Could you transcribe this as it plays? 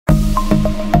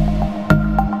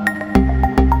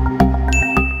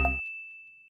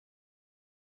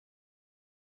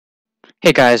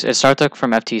Hey guys, it's Sarthak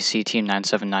from FTC Team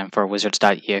 979 for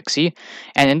Wizards.exe,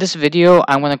 and in this video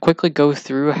I'm going to quickly go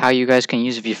through how you guys can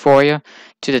use Vuforia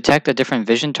to detect the different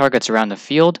vision targets around the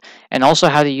field, and also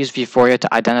how to use Vuforia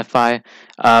to identify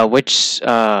which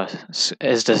stone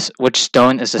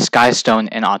is the sky stone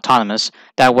in Autonomous.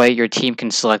 That way your team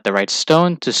can select the right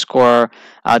stone to score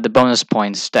the bonus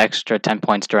points, the extra 10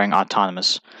 points during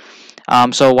Autonomous.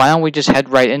 So why don't we just head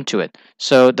right into it?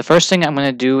 So the first thing I'm going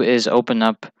to do is open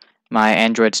up my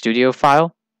Android Studio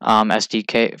file,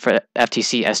 SDK for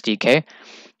FTC SDK.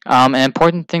 An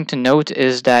important thing to note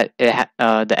is that the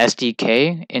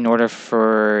SDK, in order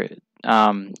for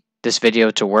this video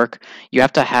to work, you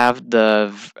have to have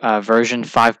the version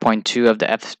 5.2 of the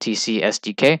FTC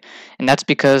SDK, and that's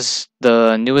because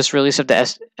the newest release of the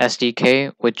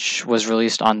SDK, which was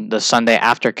released on the Sunday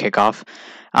after kickoff,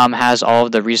 has all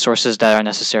of the resources that are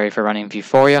necessary for running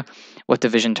Vuforia with the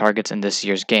vision targets in this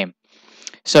year's game.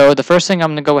 So the first thing I'm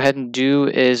going to go ahead and do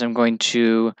is I'm going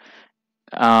to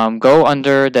go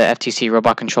under the FTC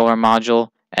Robot Controller module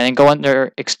and then go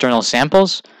under External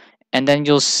Samples, and then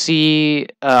you'll see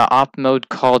op mode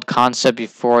called Concept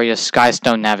Vuforia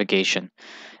Skystone Navigation.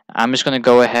 I'm just going to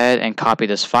go ahead and copy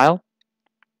this file,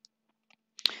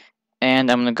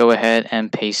 and I'm going to go ahead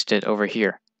and paste it over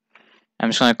here. I'm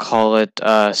just going to call it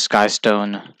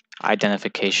Skystone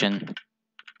Identification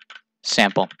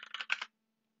Sample.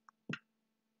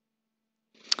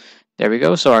 There we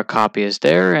go, so our copy is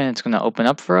there, and it's going to open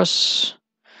up for us.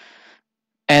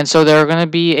 And so there are going to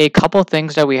be a couple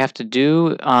things that we have to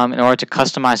do in order to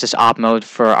customize this op mode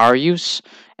for our use.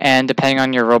 And depending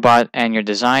on your robot and your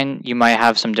design, you might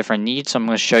have some different needs, so I'm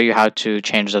going to show you how to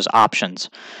change those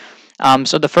options.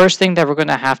 So the first thing that we're going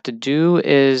to have to do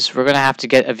is we're going to have to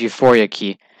get a Vuforia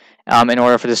key in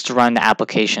order for this to run the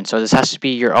application. So this has to be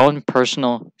your own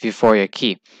personal Vuforia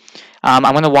key. I'm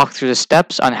going to walk through the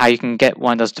steps on how you can get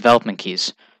one of those development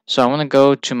keys. So I'm going to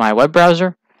go to my web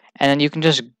browser, and then you can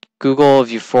just Google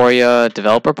Vuforia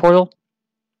Developer Portal.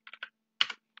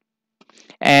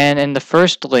 And in the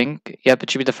first link, it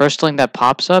should be the first link that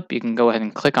pops up. You can go ahead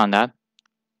and click on that.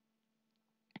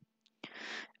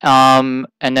 And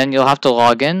then you'll have to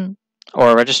log in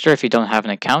or register if you don't have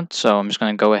an account. So I'm just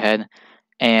going to go ahead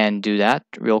and do that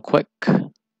real quick.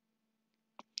 So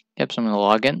I'm going to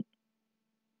log in.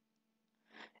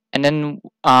 And then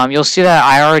you'll see that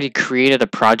I already created a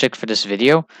project for this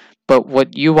video, but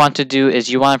what you want to do is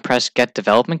you want to press Get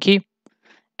Development Key,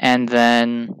 and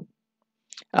then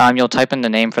you'll type in the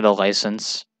name for the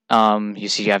license. You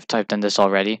see I've typed in this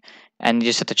already, and you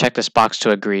just have to check this box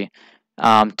to agree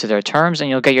to their terms, and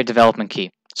you'll get your development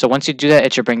key. So once you do that,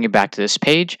 it should bring you back to this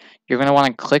page. You're going to want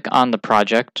to click on the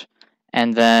project,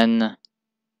 and then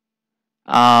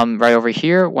right over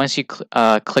here, once you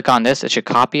click on this, it should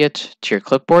copy it to your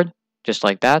clipboard, just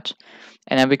like that.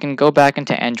 And then we can go back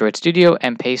into Android Studio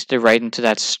and paste it right into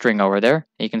that string over there.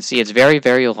 You can see it's very,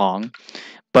 very long,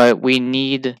 but we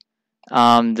need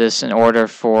this in order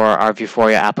for our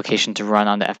Vuforia application to run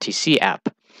on the FTC app.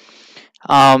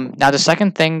 Now the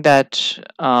second thing that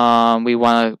we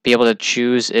want to be able to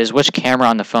choose is which camera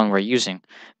on the phone we're using,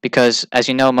 because as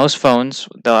you know, most phones,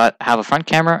 they'll have a front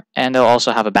camera and they'll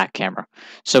also have a back camera,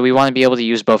 so we want to be able to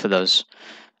use both of those.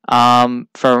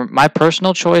 For my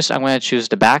personal choice, I'm going to choose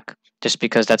the back, just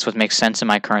because that's what makes sense in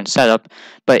my current setup.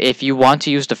 But if you want to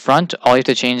use the front, all you have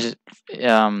to change is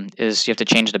you have to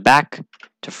change the back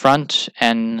to front,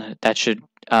 and that should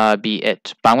be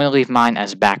it. But I'm going to leave mine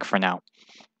as back for now.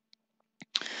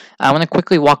 I want to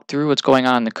quickly walk through what's going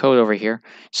on in the code over here.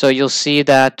 So you'll see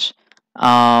that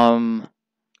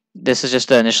this is just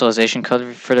the initialization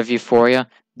code for the Vuforia.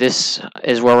 This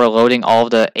is where we're loading all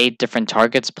of the 8 different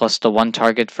targets plus the 1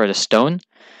 target for the stone,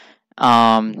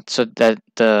 so that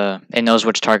it knows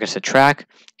which targets to track.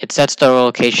 It sets the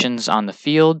locations on the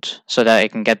field so that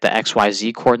it can get the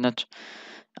XYZ coordinate,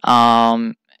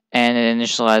 and it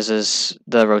initializes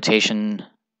the rotation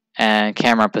and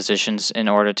camera positions in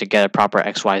order to get a proper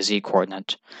XYZ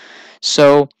coordinate.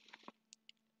 So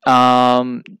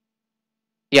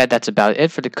yeah, that's about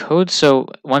it for the code. So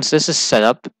once this is set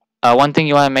up, one thing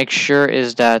you want to make sure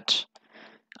is that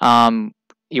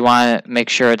you want to make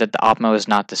sure that the op mode is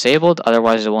not disabled,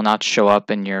 otherwise it will not show up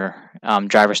in your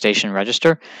driver station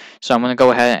register. So I'm going to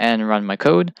go ahead and run my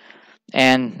code.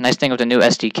 And nice thing with the new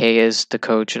SDK is the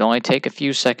code should only take a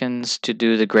few seconds to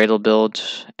do the Gradle build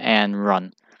and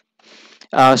run.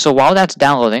 So while that's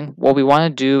downloading, what we want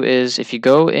to do is, if you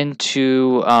go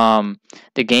into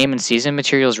the game and season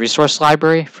materials resource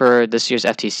library for this year's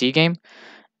FTC game,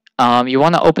 you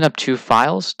want to open up 2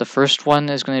 files. The first one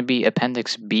is going to be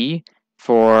Appendix B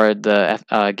for the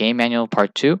game manual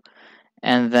part 2,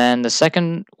 And then the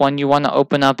second one you want to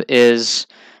open up is,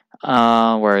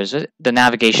 where is it? The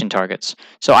navigation targets.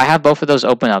 So I have both of those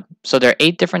open up. So there are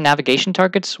 8 different navigation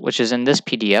targets, which is in this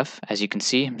PDF, as you can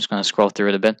see. I'm just going to scroll through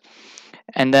it a bit.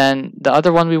 And then the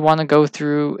other one we want to go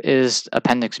through is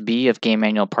Appendix B of Game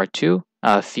Manual Part 2,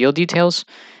 Field Details.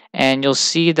 And you'll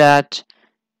see that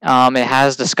it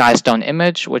has the sky stone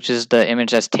image, which is the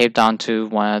image that's taped onto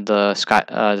one of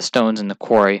the stones in the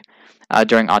quarry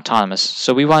during autonomous.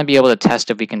 So we want to be able to test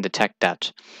if we can detect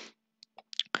that.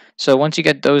 So once you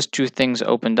get those 2 things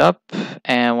opened up,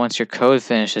 and once your code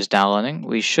finishes downloading,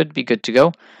 we should be good to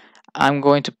go. I'm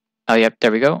going to, oh yep,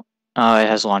 there we go. It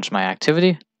has launched my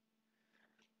activity.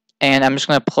 And I'm just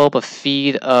going to pull up a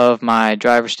feed of my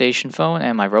driver station phone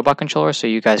and my robot controller so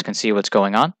you guys can see what's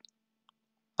going on.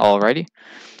 Alrighty.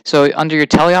 So under your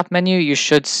teleop menu, you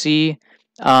should see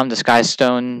the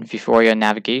Skystone Vuforia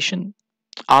navigation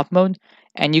op mode.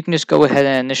 And you can just go ahead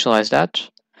and initialize that.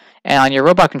 And on your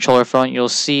robot controller phone, you'll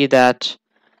see that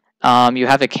you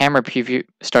have the camera preview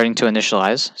starting to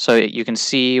initialize. So you can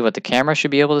see what the camera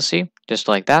should be able to see, just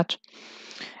like that.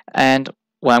 And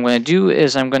what I'm going to do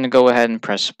is I'm going to go ahead and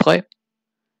press play.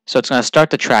 So it's going to start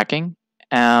the tracking.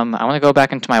 I want to go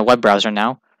back into my web browser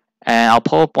now, and I'll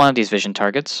pull up one of these vision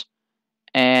targets.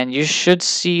 And you should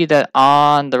see that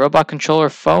on the robot controller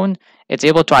phone, it's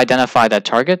able to identify that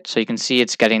target. So you can see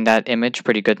it's getting that image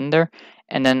pretty good in there.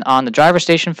 And then on the driver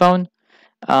station phone,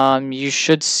 you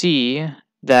should see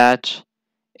that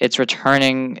it's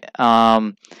returning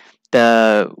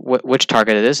which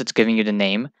target it is. It's giving you the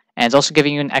name, and it's also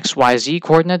giving you an XYZ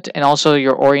coordinate and also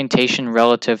your orientation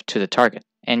relative to the target.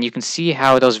 And you can see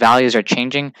how those values are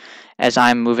changing as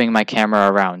I'm moving my camera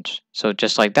around. So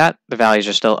just like that, the values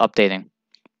are still updating.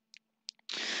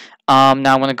 Now I'm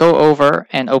going to go over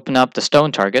and open up the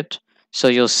stone target. So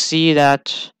you'll see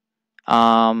that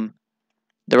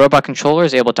the robot controller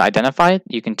is able to identify it.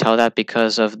 You can tell that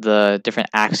because of the different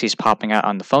axes popping out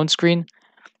on the phone screen.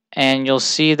 And you'll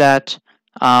see that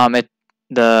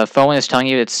the phone is telling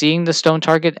you it's seeing the stone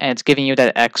target and it's giving you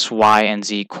that X, Y, and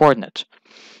Z coordinate.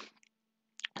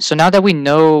 So now that we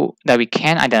know that we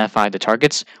can identify the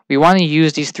targets, we want to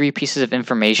use these 3 pieces of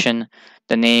information,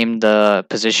 the name, the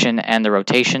position, and the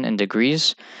rotation in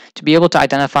degrees, to be able to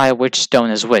identify which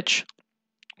stone is which.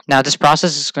 Now this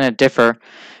process is going to differ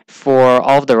for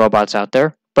all of the robots out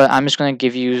there, but I'm just going to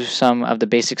give you some of the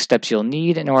basic steps you'll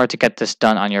need in order to get this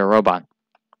done on your robot.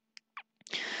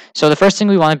 So the first thing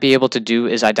we want to be able to do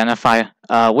is identify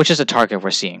which is the target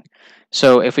we're seeing.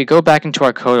 So if we go back into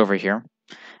our code over here,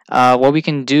 what we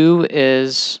can do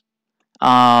is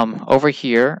over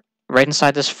here, right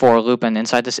inside this for loop and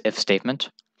inside this if statement,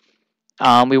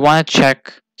 we want to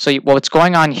check. So what's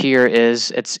going on here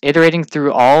is it's iterating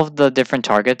through all of the different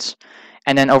targets,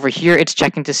 and then over here it's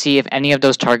checking to see if any of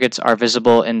those targets are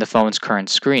visible in the phone's current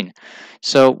screen.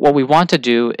 So what we want to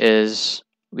do is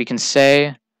we can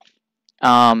say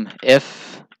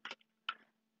if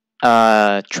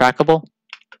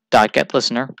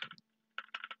trackable.getListener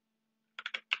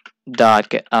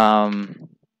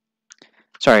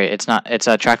sorry, it's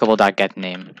a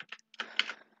trackable.getName.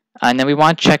 And then we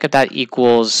want to check if that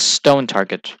equals stone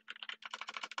target,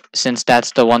 since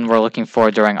that's the one we're looking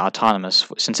for during autonomous,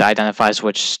 since it identifies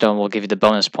which stone will give you the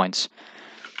bonus points.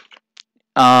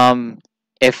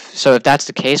 If that's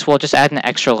the case, we'll just add an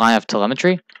extra line of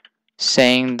telemetry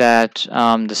saying that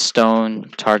the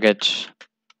stone target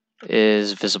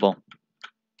is visible.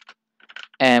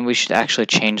 And we should actually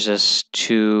change this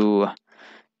to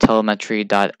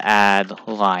telemetry.add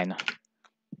line.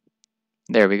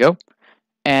 There we go.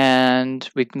 And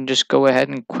we can just go ahead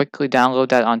and quickly download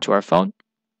that onto our phone.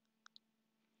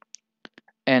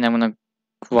 And I'm going to,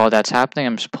 while that's happening,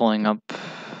 I'm just pulling up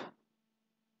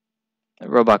the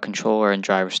robot controller and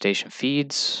driver station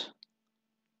feeds.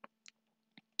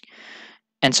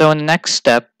 And so in the next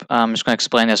step, I'm just going to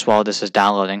explain this while this is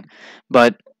downloading,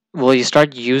 but will you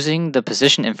start using the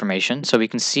position information? So we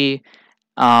can see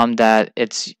that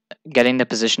it's getting the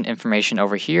position information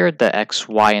over here, the X,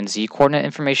 Y, and Z coordinate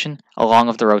information, along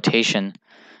with the rotation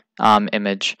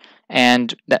image.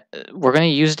 And we're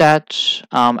going to use that.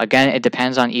 Again, it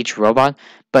depends on each robot,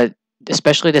 but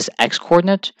especially this X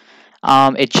coordinate,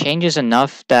 it changes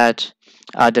enough that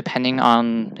depending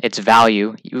on its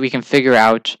value, we can figure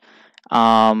out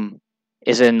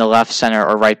is it in the left, center,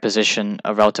 or right position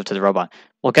relative to the robot.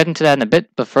 We'll get into that in a bit,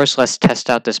 but first let's test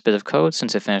out this bit of code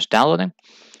since it finished downloading.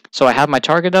 So I have my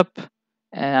target up,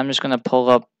 and I'm just going to pull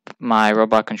up my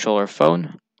robot controller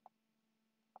phone.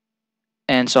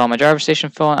 And so on my driver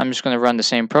station phone, I'm just going to run the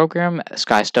same program,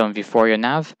 Skystone Vuforia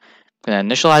nav. I'm going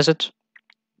to initialize it.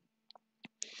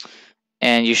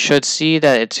 and you should see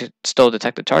that it's still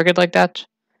detect the target like that.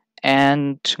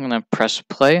 And I'm going to press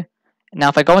play. Now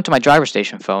if I go into my driver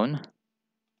station phone,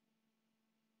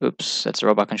 oops, that's a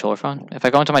robot controller phone. If I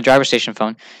go into my driver station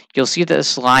phone, you'll see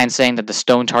this line saying that the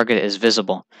stone target is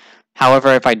visible. However,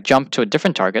 if I jump to a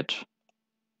different target,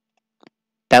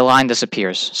 that line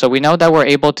disappears. So we know that we're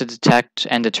able to detect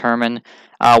and determine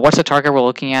what's the target we're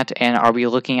looking at, and are we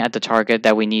looking at the target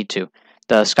that we need to,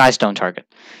 the sky stone target.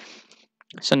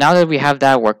 So now that we have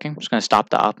that working, I'm just going to stop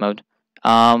the op mode.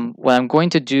 What I'm going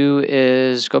to do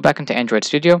is go back into Android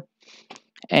Studio,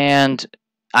 and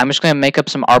I'm just going to make up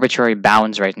some arbitrary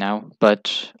bounds right now.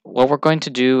 But what we're going to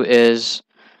do is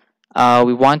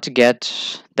we want to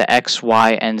get the X,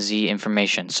 Y, and Z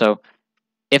information. So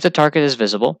if the target is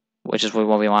visible, which is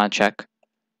what we want to check,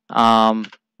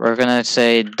 we're going to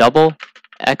say double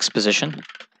X position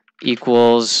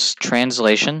equals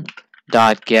translation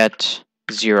dot get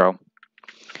 0.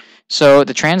 So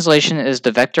the translation is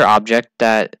the vector object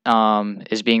that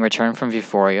is being returned from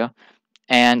Vuforia,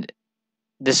 and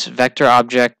this vector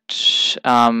object is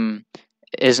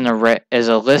an array, is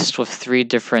a list with 3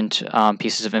 different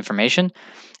pieces of information.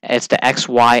 It's the X,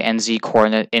 Y, and Z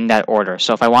coordinate in that order.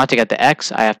 So if I want to get the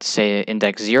X, I have to say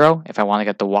index 0. If I want to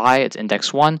get the Y, it's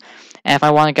index 1. And if I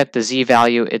want to get the Z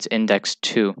value, it's index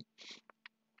 2.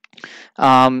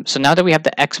 So now that we have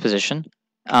the X position,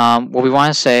 what we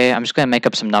want to say, I'm just going to make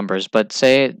up some numbers, but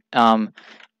say we're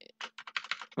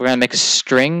going to make a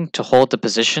string to hold the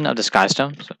position of the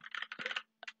skystone. So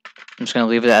I'm just going to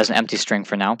leave it as an empty string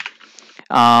for now.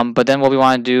 But then what we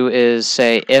want to do is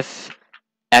say if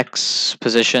X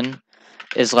position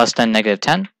is less than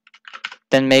 -10,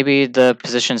 then maybe the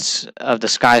positions of the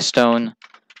skystone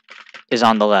is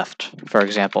on the left, for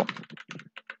example.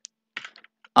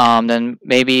 Then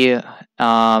maybe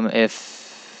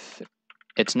if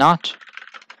it's not,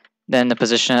 then the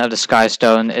position of the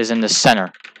skystone is in the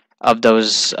center of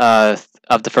those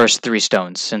of the first 3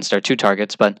 stones, since there are 2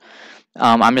 targets. But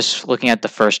I'm just looking at the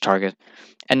first target,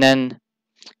 and then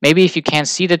maybe if you can't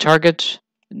see the target,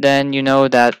 then you know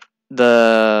that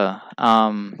the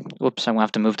whoops, I'm gonna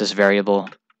have to move this variable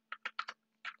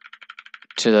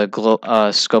to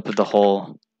the scope of the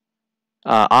whole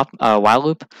while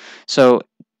loop. So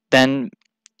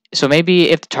maybe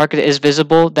if the target is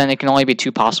visible, then it can only be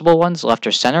 2 possible ones, left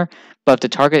or center. But if the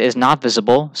target is not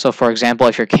visible, so for example,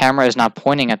 if your camera is not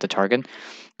pointing at the target,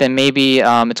 then maybe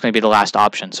it's going to be the last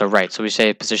option, so right. So we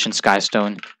say position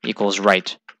skystone equals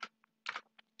right.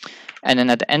 And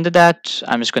then at the end of that,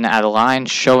 I'm just going to add a line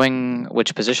showing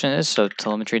which position it is. So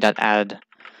telemetry.add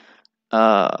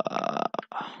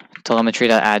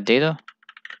data.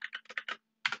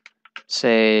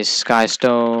 Say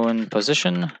skystone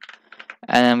position,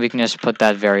 and then we can just put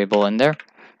that variable in there,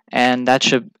 and that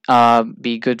should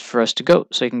be good for us to go.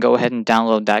 So you can go ahead and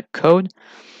download that code.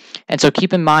 And so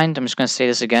keep in mind, I'm just going to say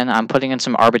this again, I'm putting in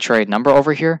some arbitrary number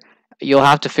over here. You'll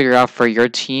have to figure out for your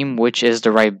team which is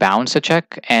the right bounds to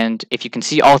check, and if you can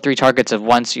see all 3 targets at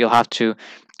once, you'll have to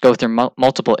go through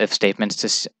multiple if statements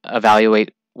to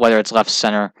evaluate whether it's left,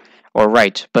 center, or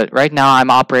right. But right now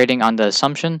I'm operating on the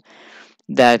assumption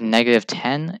that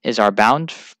 -10 is our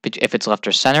bound if it's left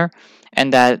or center,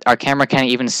 and that our camera can't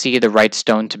even see the right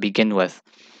stone to begin with.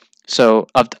 So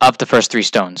of the first 3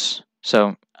 stones.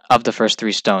 So of the first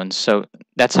 3 stones. So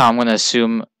that's how I'm going to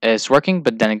assume it's working,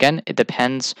 but then again, it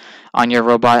depends on your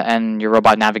robot and your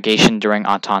robot navigation during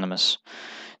autonomous.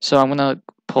 So I'm going to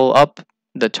pull up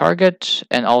the target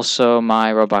and also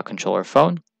my robot controller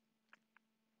phone.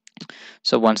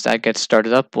 So once that gets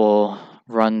started up, we'll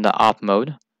run the op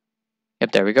mode.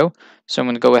 Yep, there we go. So I'm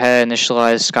going to go ahead and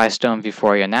initialize skystone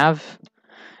Vuforia nav.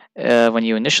 When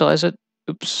you initialize it,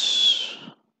 oops.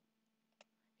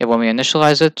 Yeah, when we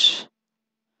initialize it,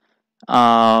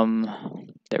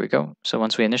 there we go. So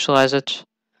once we initialize it, it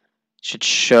should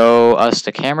show us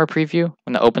the camera preview.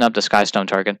 I'm going to open up the skystone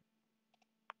target.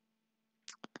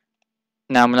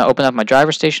 Now I'm going to open up my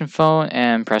driver station phone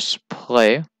and press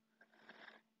play.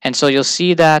 And so you'll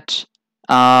see that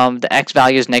the X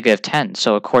value is -10.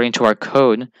 So according to our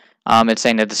code, it's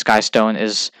saying that the skystone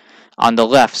is on the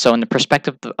left. So in the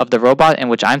perspective of the robot in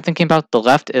which I'm thinking about, the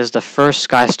left is the first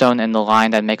skystone in the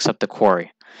line that makes up the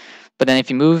quarry. But then if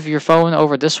you move your phone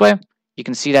over this way, you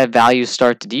can see that values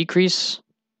start to increase.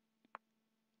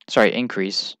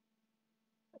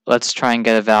 Let's try and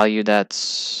get a value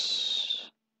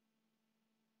that's...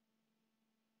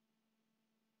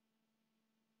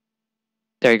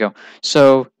 There you go.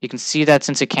 So you can see that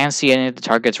since it can't see any of the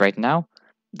targets right now,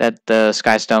 that the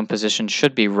skystone position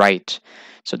should be right.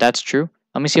 So that's true.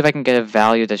 Let me see if I can get a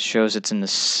value that shows it's in the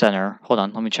center. Hold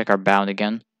on, let me check our bound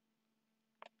again.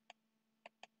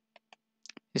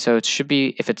 So it should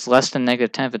be, if it's less than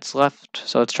 -10, if it's left.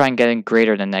 So let's try and get it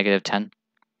greater than -10.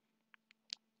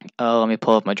 Let me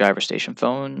pull up my driver station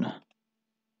phone.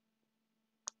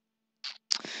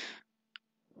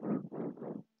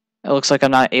 It looks like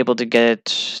I'm not able to get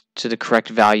it to the correct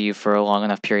value for a long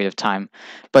enough period of time.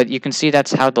 But you can see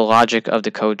that's how the logic of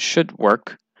the code should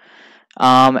work.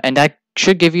 And that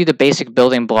should give you the basic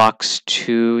building blocks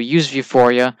to use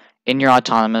Vuforia in your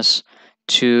autonomous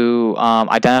to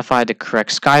identify the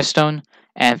correct skystone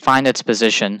and find its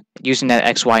position using that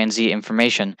X, Y, and Z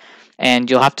information. And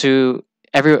you'll have to,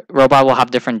 every robot will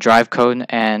have different drive code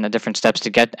and different steps to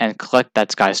get and collect that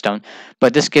skystone.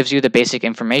 But this gives you the basic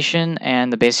information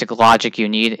and the basic logic you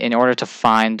need in order to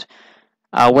find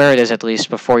where it is, at least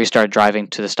before you start driving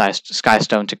to the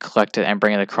skystone to collect it and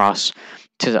bring it across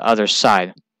to the other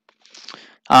side.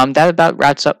 That about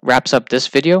wraps up this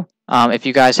video. If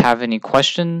you guys have any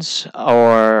questions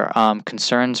or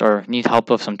concerns or need help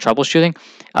with some troubleshooting,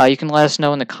 you can let us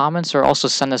know in the comments or also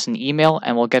send us an email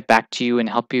and we'll get back to you and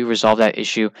help you resolve that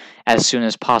issue as soon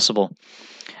as possible.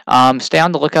 Stay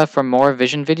on the lookout for more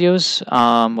vision videos,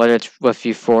 whether it's with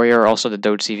Vuforia or also the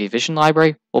Doge Vision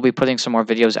Library. We'll be putting some more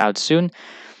videos out soon.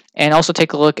 And also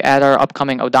take a look at our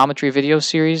upcoming odometry video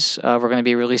series. We're going to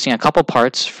be releasing a couple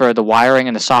parts for the wiring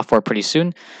and the software pretty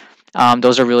soon.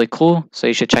 Those are really cool, so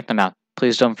you should check them out.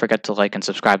 Please don't forget to like and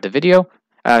subscribe the video.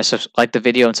 Like the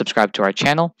video and subscribe to our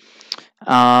channel.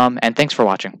 And thanks for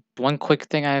watching. One quick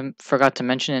thing I forgot to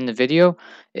mention in the video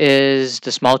is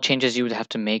the small changes you would have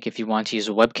to make if you want to use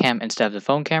a webcam instead of the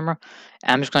phone camera.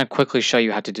 And I'm just going to quickly show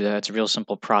you how to do that. It's a real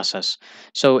simple process.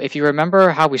 So if you remember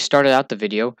how we started out the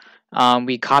video,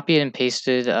 we copied and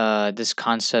pasted this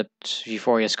concept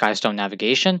Vuforia Skystone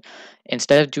navigation.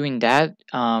 Instead of doing that,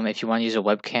 if you want to use a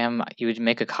webcam, you would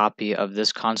make a copy of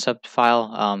this concept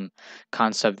file,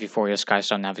 concept Vuforia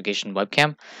Skystone navigation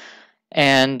webcam.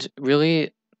 And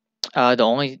really,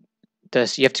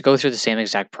 you have to go through the same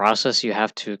exact process. You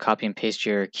have to copy and paste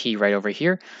your key right over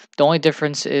here. The only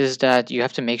difference is that you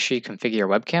have to make sure you configure your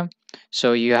webcam.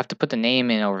 So you have to put the name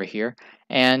in over here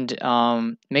and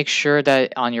make sure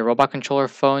that on your robot controller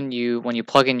phone, when you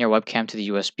plug in your webcam to the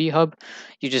USB hub,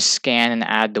 you just scan and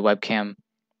add the webcam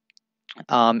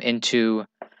into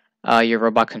your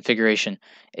robot configuration.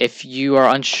 If you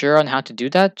are unsure on how to do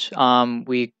that,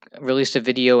 we released a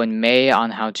video in May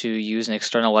on how to use an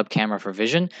external web camera for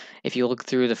vision. If you look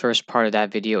through the first part of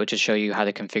that video, it should show you how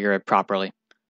to configure it properly.